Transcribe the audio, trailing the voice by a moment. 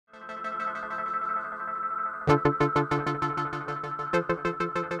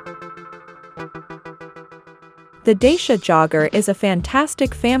The Dacia Jogger is a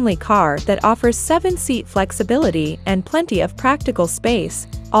fantastic family car that offers 7-seat flexibility and plenty of practical space,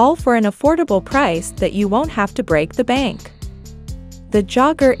 all for an affordable price that you won't have to break the bank. The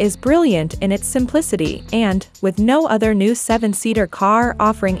Jogger is brilliant in its simplicity and, with no other new 7-seater car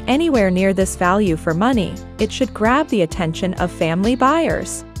offering anywhere near this value for money, it should grab the attention of family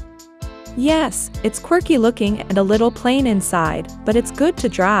buyers. Yes, it's quirky looking and a little plain inside, but it's good to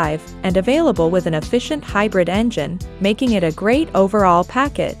drive, and available with an efficient hybrid engine, making it a great overall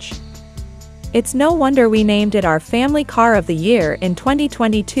package. It's no wonder we named it our Family Car of the Year in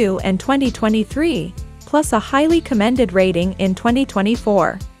 2022 and 2023, plus a highly commended rating in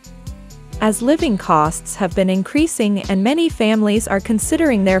 2024. As living costs have been increasing and many families are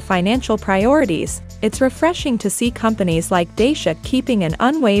considering their financial priorities, it's refreshing to see companies like Dacia keeping an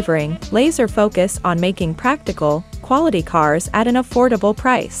unwavering, laser focus on making practical, quality cars at an affordable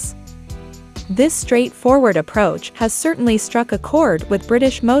price. This straightforward approach has certainly struck a chord with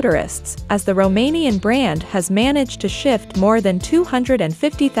British motorists, as the Romanian brand has managed to shift more than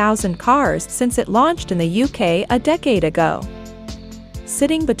 250,000 cars since it launched in the UK a decade ago.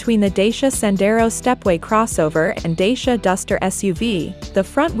 Sitting between the Dacia Sandero Stepway crossover and Dacia Duster SUV, the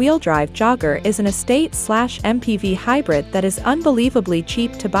front-wheel drive Jogger is an estate/MPV hybrid that is unbelievably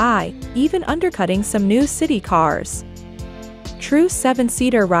cheap to buy, even undercutting some new city cars. True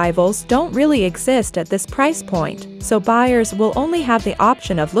 7-seater rivals don't really exist at this price point, so buyers will only have the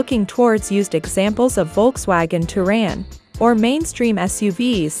option of looking towards used examples of Volkswagen Touran, or mainstream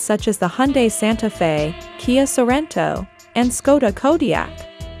SUVs such as the Hyundai Santa Fe, Kia Sorento, and Skoda Kodiaq.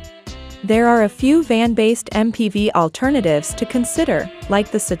 There are a few van-based MPV alternatives to consider,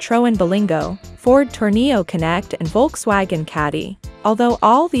 like the Citroën Berlingo, Ford Tourneo Connect and Volkswagen Caddy, although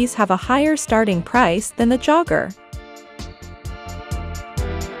all these have a higher starting price than the Jogger.